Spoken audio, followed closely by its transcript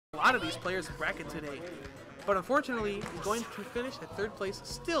a lot of these players' bracket today. But unfortunately, going to finish at third place,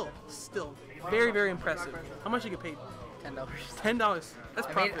 still very, very impressive. How much did you get paid? $10. $10. That's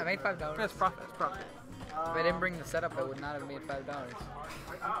profit. I made $5. That's profit. That's profit. If I didn't bring the setup, I would not have made $5.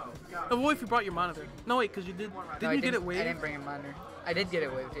 Oh, what if you brought your monitor? No, wait, because you did. Didn't you get it waived? I didn't bring a monitor. I did get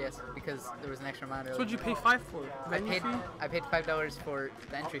it waived, yes, because there was an extra monitor. So what did you pay $5 for? Venue fee? I paid $5 for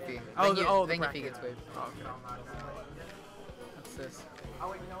the entry fee. The venue fee gets waived. Oh, okay. What's this?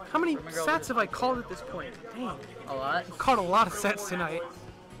 How many sets have I called at this point? Dang. A lot? I've called a lot of sets tonight.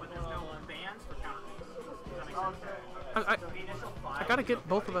 I gotta get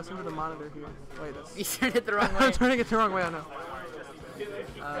both of us into the monitor here. Wait, that's... You turned it the wrong way. I'm turning it the wrong way, I know.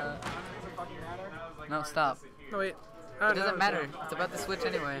 No, stop. No, wait. It doesn't matter. It's about to switch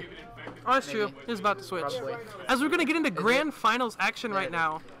anyway. Oh, that's true. It's about to switch. Probably. As we're gonna get into grand finals action right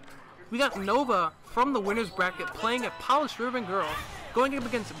now, we got Nova from the winner's bracket playing a polished ribbon girl, going up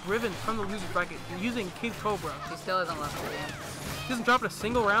against Bryvin from the loser's bracket using Kid Corbra. He still hasn't lost a game. He hasn't dropped a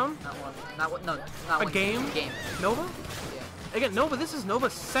single round? Not one. Not one. No, not a one game? Game. Nova? Yeah. Again, Nova, this is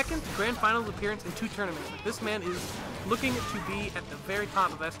Nova's second grand finals appearance in 2 tournaments. This man is looking to be at the very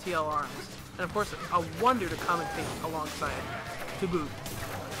top of STL Arms. And of course, a wonder to commentate alongside, to boot.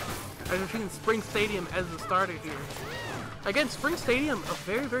 As we're treating Spring Stadium as the starter here. Again, Spring Stadium, a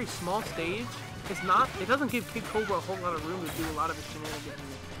very, very small stage. It doesn't give Kid Corbra a whole lot of room to do a lot of his shenanigans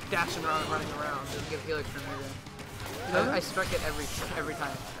and dashing around and running around. Doesn't give Helix from either. I struck it every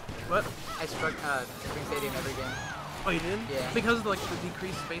time. What? I struck Spring Stadium every game. Oh, you did? Yeah. Because of like the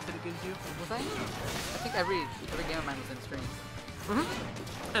decreased space that it gives you? Was I? I think every game of mine was in screen.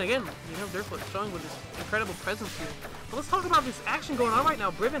 And again, you know, they're showing with this incredible presence here. But let's talk about this action going on right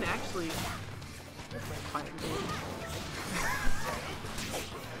now. Bryvin actually...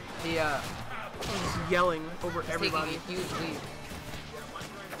 He's yelling over everybody. Taking a huge lead.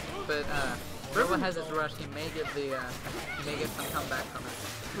 But Corbra has his rush. He may get some comeback from it.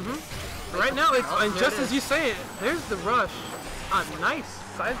 But right now, it's and just as you say it, there's the rush. A nice,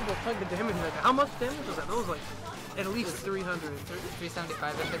 sizable chunk of damage. Like, how much damage was that? That was like at least 300. 375-ish,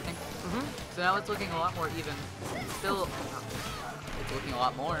 I think. So now it's looking a lot more even. Still, it's looking a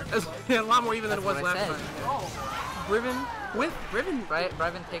lot more. Yeah, a lot more even than it was last time. Bryvin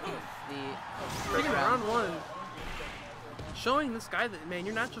Bryvin taking the taking round 1. Showing this guy that, man,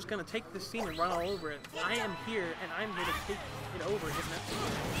 you're not just going to take this scene and run all over it. I am here, and I'm here to take it over if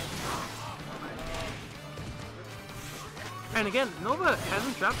necessary. And again, Nova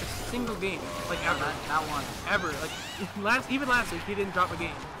hasn't dropped a single game, like ever. Not one. Ever. Like, even last week, he didn't drop a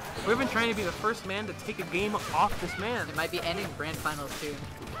game. We've been trying to be the first man to take a game off this man. It might be ending grand finals, too.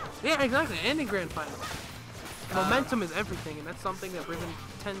 Yeah, exactly. Ending grand finals. Momentum is everything, and that's something that Bryvin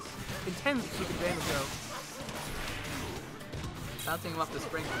intends to take advantage of. Bouncing him off the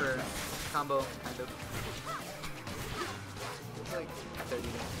spring for combo, kind of. It's like 30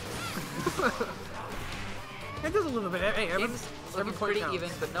 days. It does a little bit. Hey, every pretty counts.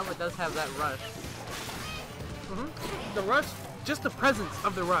 Even, but Nova does have that rush. The rush, just the presence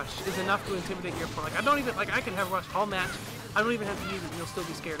of the rush is enough to intimidate your opponent. Like, I don't even, like, I can have rush all match. I don't even have to use it, and you'll still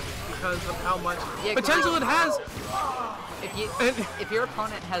be scared of it because of how much potential it has. If your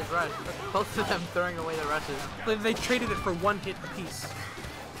opponent has rush, both of them throwing away the rushes. They traded it for 1 hit apiece.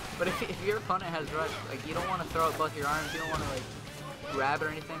 But if your opponent has rush, like, you don't want to throw out both your arms. You don't want to like grab or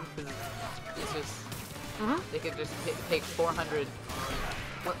anything because it's just they could just take 400.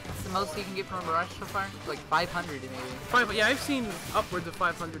 What's the most you can get from a rush so far? Like 500 maybe. Yeah, I've seen upwards of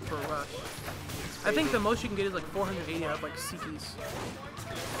 500 for a rush. I think the most you can get is like 480 out of like Seekies.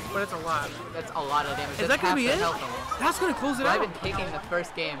 But it's a lot. That's a lot of damage. Is that gonna be it? That's gonna close it out. Bryvin taking the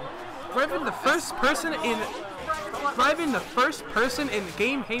first game. Bryvin the first person in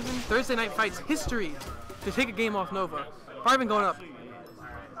Game Haven Thursday Night Fights history to take a game off Nova. Bryvin going up.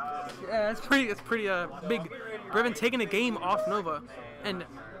 Yeah, it's pretty big. Bryvin taking a game off Nova. And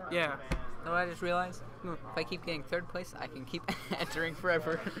yeah. You know what I just realized? If I keep getting 3rd place, I can keep entering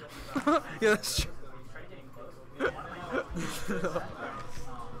forever. Yeah, that's true.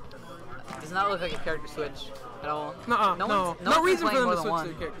 Does not look like a character switch at all. No reason for them to switch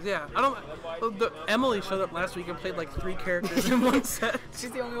their characters. Yeah, I don't. Emily showed up last week and played like 3 characters in one set.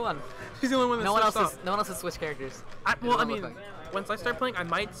 She's the only one. She's the only one that no one else has switched characters. I mean, once I start playing, I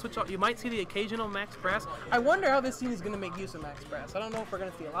might switch out. You might see the occasional Max Brass. I wonder how this scene is going to make use of Max Brass. I don't know if we're going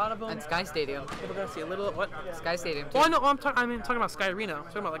to see a lot of them. And Sky Stadium. If we're going to see a little what? Sky Stadium. Too. Well, I know. I'm talking about Sky Arena. I'm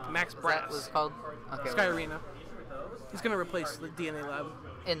talking about like Max Brass. That was called Sky Arena. He's going to replace the DNA Lab.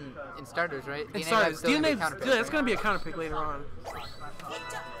 In starters, right? In starters. DNA, yeah, that's going to be a counter pick later on.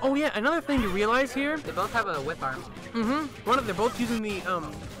 Oh yeah, another thing to realize here. They both have a whip arm. They're both using the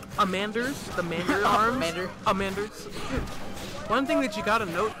Amanders, the Mander arms. Mander. Amanders. One thing that you gotta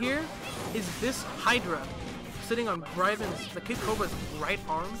note here is this Hydra sitting on Bryvin's, the Kid Cobra's right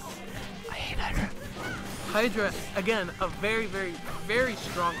arm. I hate Hydra. Hydra, again, a very, very, very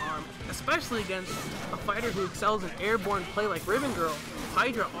strong arm, especially against a fighter who excels in airborne play like Bryvin Girl.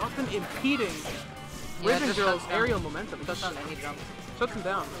 Hydra often impeding Bryvin Girl's aerial momentum. Shuts down any jumps. Shuts him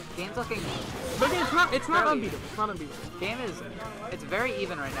down. Game's looking. But again, it's not unbeatable. It's not unbeatable. Game is, it's very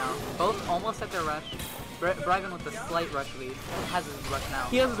even right now. Both almost at their rush. Bryvin with a slight rush lead. Has his rush now.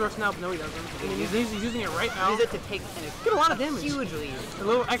 He has his rush now, but no he doesn't. I mean, he's using it right now. Use it to take get a lot of damage. Huge lead. A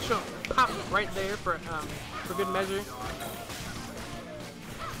little extra pop right there for good measure.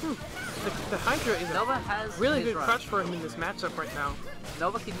 The Hydra is Nova has a really his good rush. crutch for him in this matchup right now.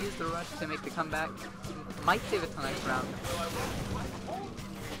 Nova could use the rush to make the comeback. Might save it till next round.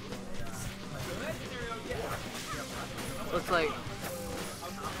 Looks like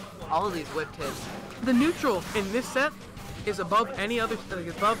all of these whipped hits. The neutral in this set is above any other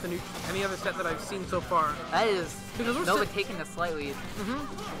any other set that I've seen so far. That is because Nova taking a slight lead.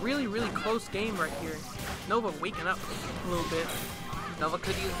 Really, really close game right here. Nova waking up a little bit. Nova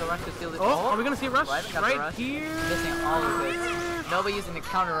could use the rush to steal the. Oh, are we gonna see a rush right rush. here? Missing all of it. Nova using the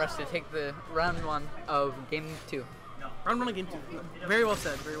counter rush to take the round 1 of game 2. Round 1 of game 2. Very well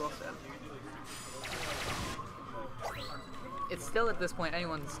said. Very well said. It's still at this point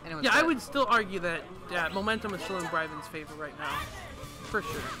anyone's. Yeah, I would still argue that momentum is still in Bryvin's favor right now, for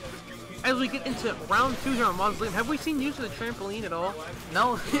sure. As we get into round 2 here on Mausoleum, have we seen use of the trampoline at all?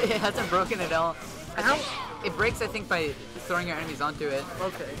 No, it hasn't broken at all. I think it breaks, I think, by throwing your enemies onto it.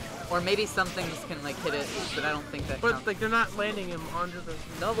 Okay. Or maybe some things can like hit it, but I don't think that But counts. like they're not landing him onto the.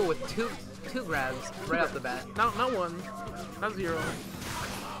 Nova with two grabs right off the bat. Not one, not 0,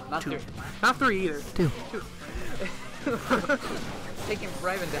 Not 2. not 3 either. 2. Taking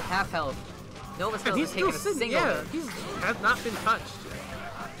Bryvin to half health. Nova still hasn't taken a single hit. He has not been touched.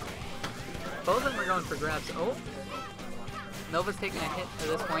 Both of them are going for grabs. Oh. Nova's taking a hit at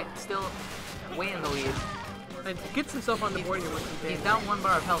this point. Still way in the lead. And gets himself on the board here with some damage. He's down 1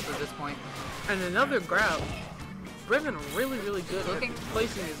 bar of health at this point. And another grab. Bryvin really, really good Looking, at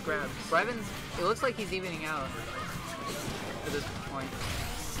placing his grabs. Bryvin's, it looks like he's evening out at this point.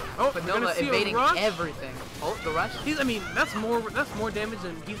 Oh, But we're gonna Nova see a evading rush. everything. Oh, the rush? I mean, that's more damage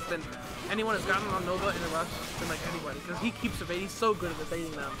than anyone has gotten on Nova in a rush than like anybody, because he keeps evading. He's so good at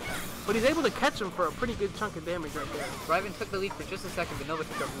evading them. But he's able to catch him for a pretty good chunk of damage right there. Bryvin took the lead for just a second, but Nova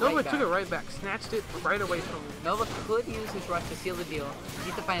took it right Nova back. took it right back, snatched it right away from him. Nova could use his rush to seal the deal. He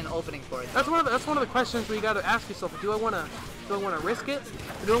needs to find an opening for it. That's one of the questions where you got to ask yourself: Do I want to risk it?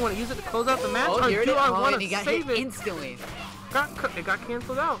 Or do I want to use it to close out the match? Oh, or here it do is. I Oh, want and he to got save hit it? instantly. It got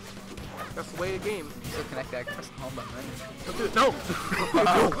canceled out. That's the way of the game. Still connect that. Press the home button, right? Don't do it. No.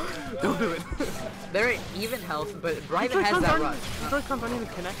 No. Don't do it. They're at even health, but Bryvin has that rush. It's like I'm even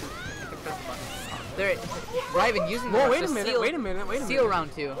connected. They're Bryvin using the Whoa, rush wait a to minute, seal, wait a minute. seal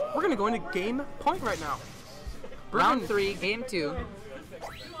round 2. We're gonna go into game point right now. Round 3, game 2.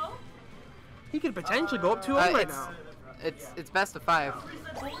 He could potentially go up 2-0 right now. It's best of 5.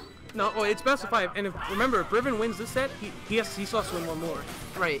 No, it's best of 5. And remember, if Bryvin wins this set, he still has to win one more.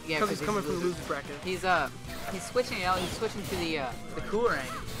 Right, yeah. Because he's coming from the loser's bracket. He's switching out. He's switching to the cooler rank.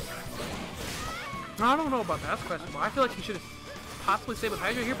 No, I don't know about that. That's questionable. I feel like he should have possibly stayed with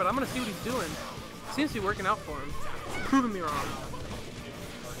Hydra here, but I'm gonna see what he's doing. Seems to be working out for him. Proving me wrong.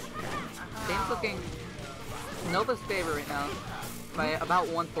 Game's looking Nova's favor right now by about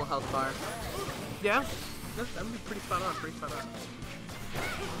 1 full health bar. Yeah, that would be pretty spot on.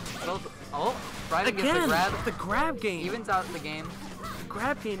 Bryvin gets the grab game. Evens out the game. The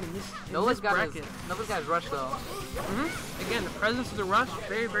grab game in this Nova's got bracket. Nova's got his rush though. Again, the presence of the rush,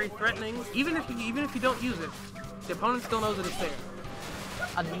 very, very threatening. Even if you don't use it, the opponent still knows that it's there.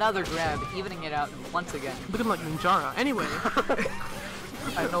 Another grab, evening it out once again. Looking like Ninjara. Anyway.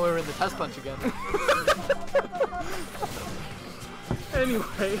 I know we're in the test punch again.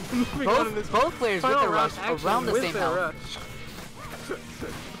 Anyway, moving on in this both players with final their rush round around the with same their health. rush.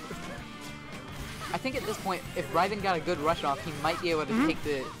 I think at this point, if Bryvin got a good rush off, he might be able to take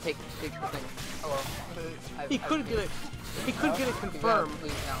the thing. Hello. He could get it. He could get it confirmed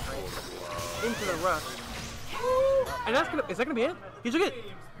into the rush. And is that gonna be it? He took it.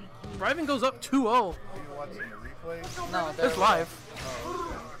 Bryvin goes up 2-0. Are you watching the replays? No, It's live.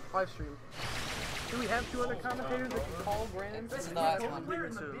 Live stream. Do we have 2 other commentators that can call Brandon? This is the last one.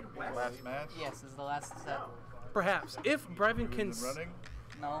 Last match? Yes, this is the last set. Perhaps. If Bryvin can... Running?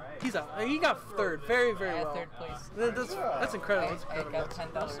 No. He's out. He got third. Very, very I well. got 3rd place. That's incredible. That's I incredible.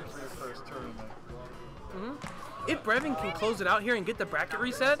 got $10. This is your first tournament. if Bryvin can close it out here and get the bracket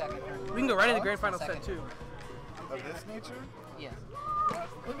reset, we can go right into the grand final set too. Of this nature? Yeah.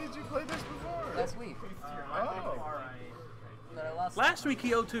 When did you play this before? Last week. Oh. But I lost. Last week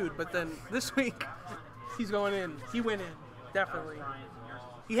he O2'd, but then this week he's going in. He went in, definitely.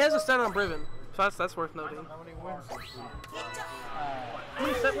 He has a set on Bryvin, so that's worth noting. How many wins this week? How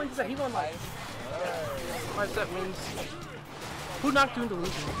many set wins is that? He won like 5 set wins. Who knocked you into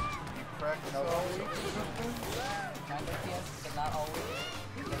losing? You cracked out all week or something? Kind of, yes, but not always.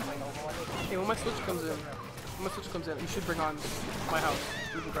 Hey, when my Switch comes in, you should bring on my house.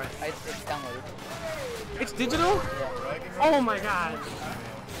 We can try it. It's downloaded. It's digital? Oh my god.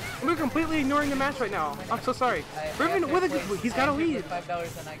 We're completely ignoring the match right now. I'm so sorry. Bryvin, he's got a lead.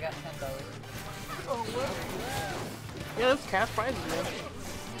 $5 and I got $10. Oh, what? Yeah, that's cash prizes, man.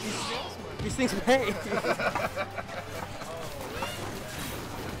 These things pay.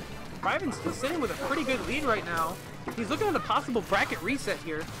 Bryvin's still sitting with a pretty good lead right now. He's looking at a possible bracket reset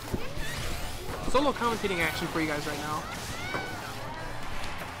here. Solo commentating action for you guys right now.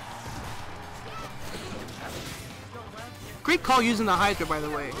 Great call using the Hydra, by the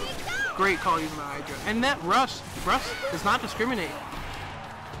way. Great call using the Hydra. And that rush does not discriminate.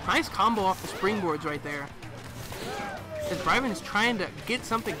 Nice combo off the springboards right there. As Bryvin is trying to get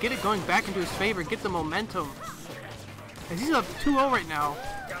something, get it going back into his favor, get the momentum. As he's up 2-0 right now.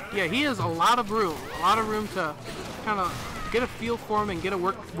 Yeah, he has a lot of room to kind of get a feel for him and get a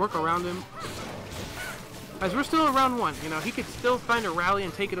work around him. As we're still at round 1, you know, he could still find a rally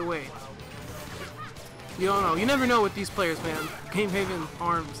and take it away. You don't know. You never know with these players, man. Game Haven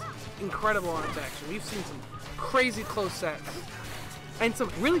arms, incredible arms action. We've seen some crazy close sets and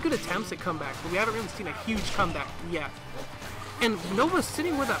some really good attempts at comebacks, but we haven't really seen a huge comeback yet. And Nova's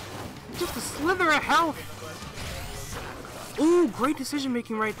sitting with just a slither of health. Ooh, great decision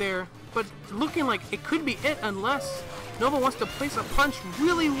making right there, but looking like it could be it unless Nova wants to place a punch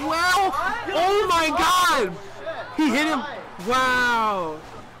really well. Oh my god! He hit him. Wow.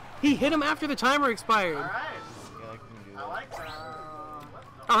 He hit him after the timer expired.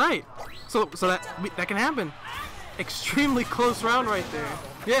 Alright. So that can happen. Extremely close round right there.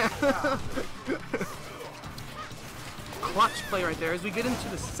 Yeah. Clutch play right there as we get into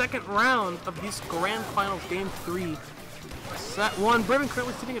the second round of this grand finals game 3. Set 1. Bryvin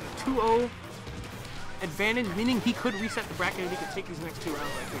currently sitting at a 2-0 advantage, meaning he could reset the bracket and he could take these next 2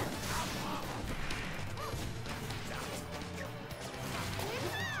 rounds right here.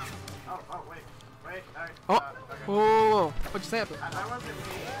 Oh, whoa, what just happened?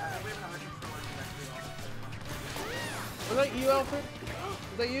 Was that you, Alfred?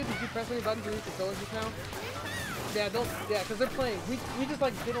 Was that you? Did you press any buttons in these controllers just now? Yeah, because they're playing. We just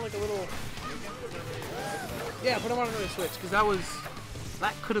like did like a little. Yeah, put them on another switch, because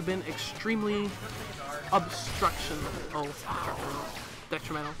that could have been extremely obstruction. Oh,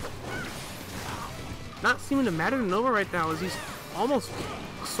 detrimental. Not seeming to matter to Nova right now, as he's almost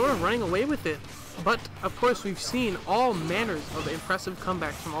sort of running away with it. But, of course, we've seen all manners of impressive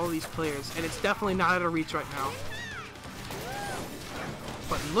comebacks from all of these players, and it's definitely not out of reach right now.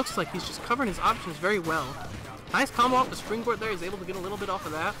 But it looks like he's just covering his options very well. Nice combo off the springboard there. He's able to get a little bit off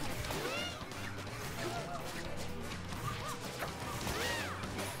of that.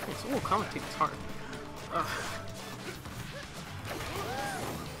 Ooh, commentating is hard.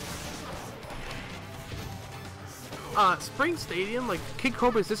 Spring Stadium, like Kid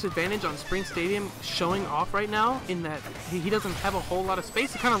Cobra's disadvantage on Spring Stadium showing off right now in that he doesn't have a whole lot of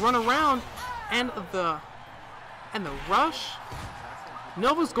space to kind of run around, and the rush.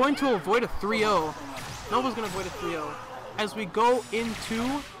 Nova's going to avoid a 3-0. Nova's going to avoid a 3-0 as we go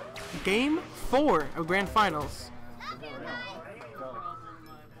into Game 4 of Grand Finals.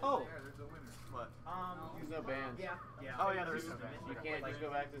 Oh. What? There's no bands. Yeah. Oh yeah, there is no bands. You can't just go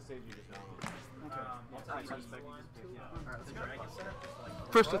back to the stage you just downloaded.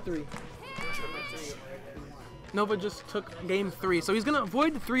 First of 3. Nova just took Game 3, so he's going to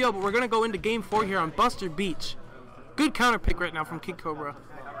avoid the 3-0, but we're going to go into Game 4 here on Buster Beach. Good counter pick right now from Kid Cobra.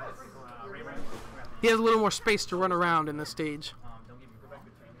 He has a little more space to run around in this stage.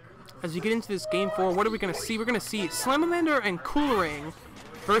 As you get into this Game 4, what are we going to see? We're going to see Slamalander and Coolerang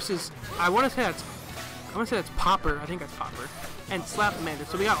versus, I want to say that's Popper. I think that's Popper. And Slapamander.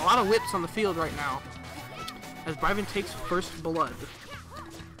 So we got a lot of whips on the field right now. As Bryvin takes first blood.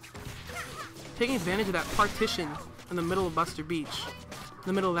 Taking advantage of that partition in the middle of Buster Beach. In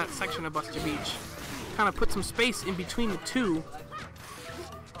the middle of that section of Buster Beach. Kind of put some space in between the two.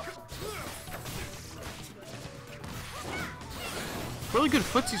 Really good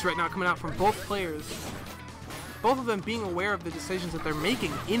footsies right now coming out from both players. Both of them being aware of the decisions that they're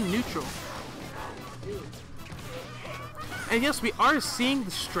making in neutral. And yes, we are seeing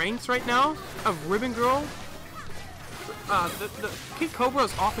the strengths right now of Ribbon Girl. The Kid Cobra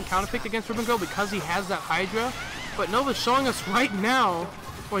is often counterpicked against Ribbon Girl because he has that Hydra. But Nova's showing us right now,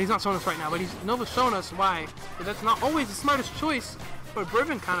 well, he's not showing us right now, but Nova's showing us why. But that's not always the smartest choice. But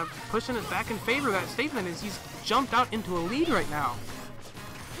Bryvin kind of pushing it back in favor of that statement is he's jumped out into a lead right now.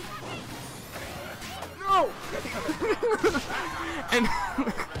 No! And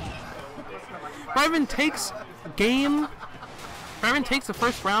Bryvin takes the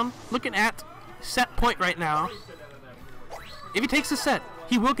first round, looking at set point right now. If he takes the set,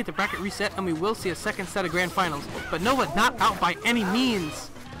 he will get the bracket reset and we will see a second set of grand finals. But Nova not out by any means.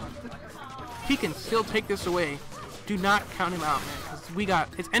 He can still take this away. Do not count him out, man, because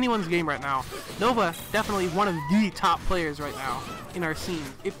it's anyone's game right now. Nova, definitely one of the top players right now in our scene.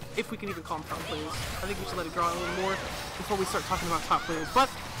 If we can even call them top players. I think we should let it draw a little more before we start talking about top players. But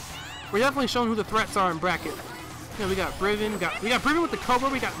we're definitely showing who the threats are in bracket. You know, we got Bryvin, we got Bryvin with the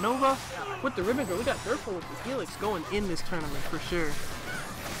Corbra, we got Nova with the Ribbon Girl, we got Dirtful with the Helix going in this tournament for sure.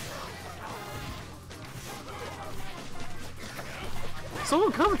 Solo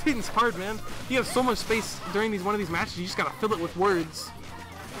commentating's hard, man. You have so much space during one of these matches, you just gotta fill it with words.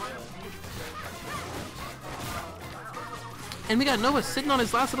 And we got Nova sitting on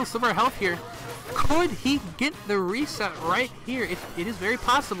his last little sliver of health here. Could he get the reset right here? It is very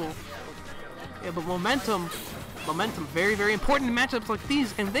possible. Yeah, but momentum, very, very important in matchups like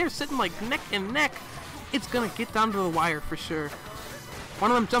these, and they're sitting like neck and neck. It's gonna get down to the wire for sure.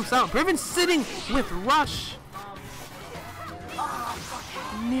 One of them jumps out. Bryvin sitting with Rush.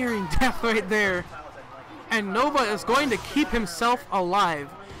 Nearing death right there. And Nova is going to keep himself alive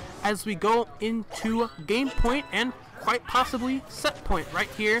as we go into game point and quite possibly set point right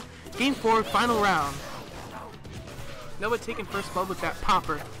here. Game 4, final round. Nova taking first blood with that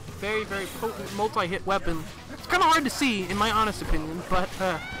popper. Very, very potent multi-hit weapon. It's kind of hard to see, in my honest opinion, but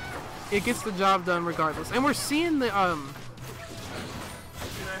it gets the job done regardless. And we're seeing the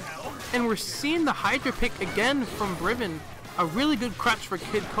Hydra pick again from Bryvin. A really good crutch for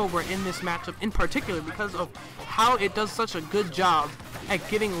Kid Cobra in this matchup in particular because of how it does such a good job at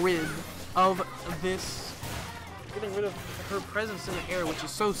getting rid of her presence in the air, which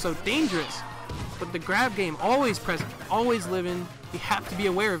is so dangerous. But the grab game, always present, always living. You have to be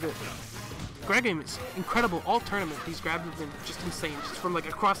aware of it. Grab game is incredible all tournament. These grabs have been just insane, just from like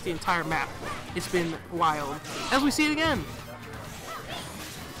across the entire map. It's been wild. As we see it again.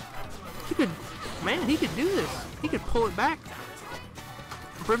 He could do this. He could pull it back.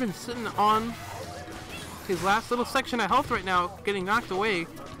 Bryvin sitting on his last little section of health right now, getting knocked away.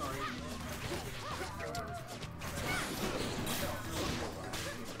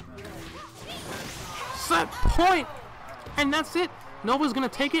 Set point! And that's it. Nova's gonna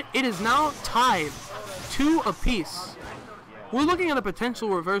take it. It is now tied 2 apiece. We're looking at a potential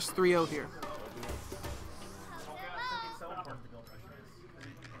reverse 3-0 here.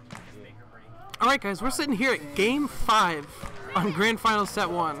 Alright guys, we're sitting here at game 5 on Grand Final Set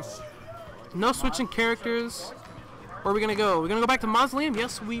 1. No switching characters. Where are we going to go? We're going to go back to Mausoleum?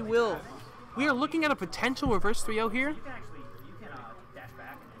 Yes, we will. We are looking at a potential reverse 3-0 here.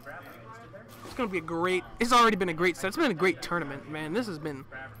 It's going to be a great... It's already been a great set. It's been a great tournament, man. This has been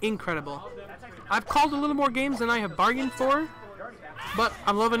incredible. I've called a little more games than I have bargained for, but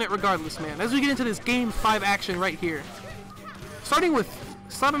I'm loving it regardless, man. As we get into this game 5 action right here. Starting with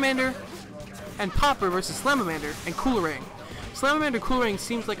Slamamander and Popper versus Slamamander and Coolerang. Slamamander Coolerang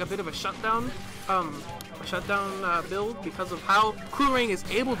seems like a bit of a shutdown build because of how Coolerang is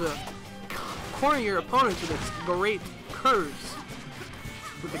able to corner your opponents with its great curves.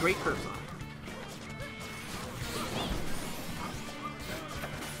 With the great curves on.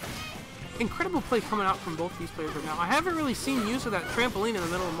 Incredible play coming out from both these players right now. I haven't really seen use of that trampoline in the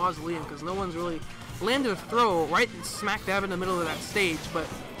middle of Mausoleum because no one's really landed a throw right smack dab in the middle of that stage, but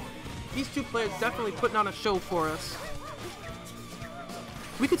these two players definitely putting on a show for us.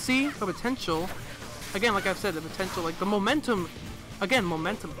 We could see a potential, again, like I've said, the potential, like the momentum, again,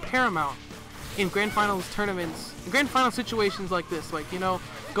 momentum paramount in grand finals tournaments, in grand final situations like this. Like, you know,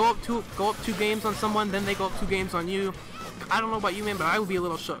 go up 2 games on someone, then they go up 2 games on you. I don't know about you, man, but I would be a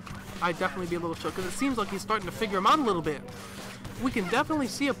little shook. I'd definitely be a little shook because it seems like he's starting to figure him out a little bit. We can definitely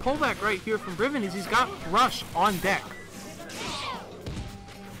see a pullback right here from Bryvin as he's got Rush on deck.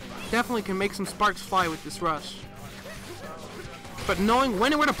 Definitely can make some sparks fly with this Rush. But knowing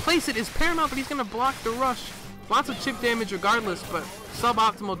when and where to place it is paramount, but he's going to block the Rush. Lots of chip damage regardless, but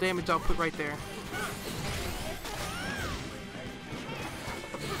suboptimal damage output right there.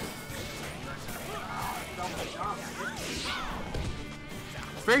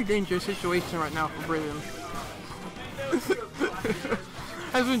 Very dangerous situation right now for Bryvin.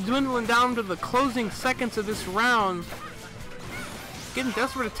 As we're dwindling down to the closing seconds of this round, getting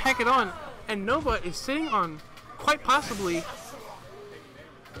desperate to tack it on, and Nova is sitting on quite possibly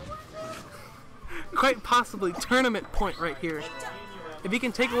tournament point right here. If he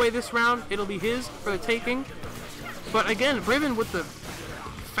can take away this round, it'll be his for the taking. But again, Bryvin with the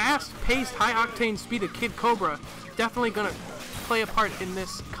fast-paced, high-octane speed of Kid Corbra, definitely gonna play a part in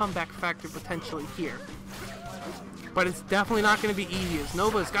this comeback factor potentially here. But it's definitely not going to be easy, as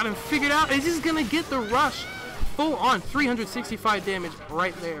Nova's got him figured out. He's just going to get the rush full on 365 damage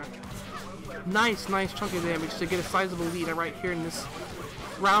right there. Nice chunk of damage to get a sizable lead right here in this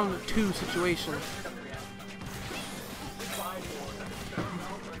round 2 situation.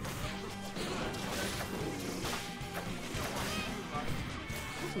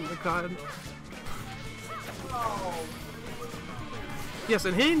 Oh my god. Yes,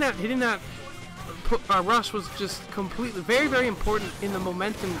 and hitting that rush was just completely very important in the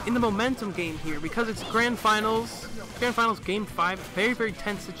momentum game here, because it's grand finals game 5. Very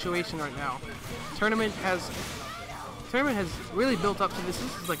tense situation right now. Tournament has really built up to this.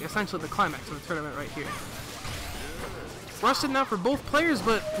 This is like essentially the climax of the tournament right here. Rushed it now for both players,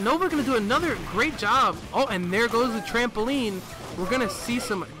 but Nova gonna do another great job. Oh, and there goes the trampoline. We're gonna see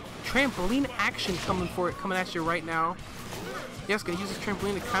some trampoline action coming at you right now. Yes, gonna use this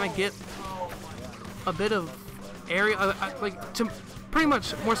trampoline to kind of get a bit of area, like to pretty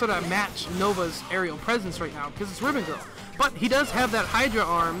much more so to match Nova's aerial presence right now, because it's Ribbon Girl. But he does have that Hydra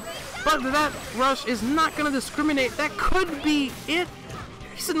arm, but that rush is not going to discriminate. That could be it.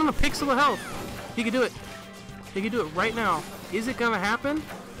 He's sitting on a pixel of health. He could do it. He could do it right now. Is it going to happen?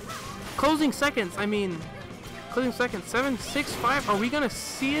 Closing seconds. I mean, closing seconds. 7, 6, 5. Are we going to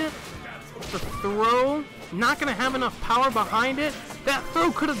see it? The throw. Not going to have enough power behind it. That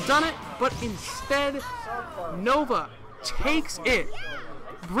throw could have done it, but instead, Nova takes it.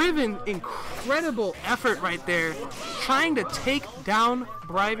 Bryvin, incredible effort right there, trying to take down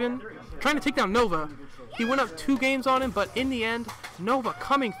Bryvin, trying to take down Nova. He went up 2 games on him, but in the end, Nova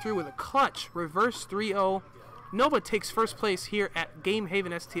coming through with a clutch reverse 3-0. Nova takes first place here at Game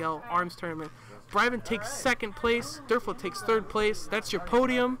Haven STL Arms Tournament. Bryvin takes 2nd place. Durfla takes 3rd place. That's your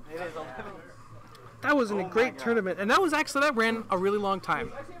podium. That was a great tournament, and that ran a really long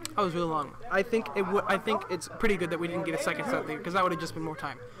time. That was really long. I think it's pretty good that we didn't get a second set there, because that would have just been more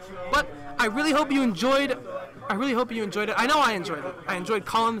time. But I really hope you enjoyed. I know I enjoyed it. I enjoyed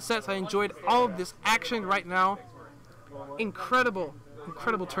calling the sets. I enjoyed all of this action right now. Incredible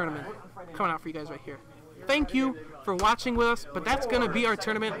tournament coming out for you guys right here. Thank you for watching with us. But that's gonna be our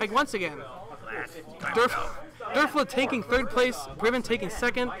tournament. Like, once again, Durfla taking 3rd place, Bryvin taking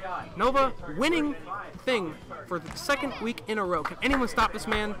 2nd, Nova winning the thing for the 2nd week in a row. Can anyone stop this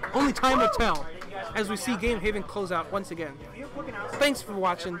man? Only time will tell as we see Game Haven close out once again. Thanks for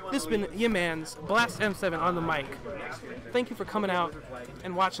watching. This has been your man's Blast M7 on the mic. Thank you for coming out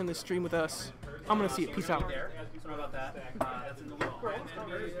and watching this stream with us. I'm going to see you. Peace out.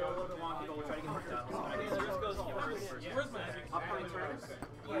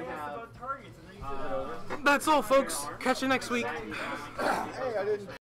 That's all, folks. Catch you next week.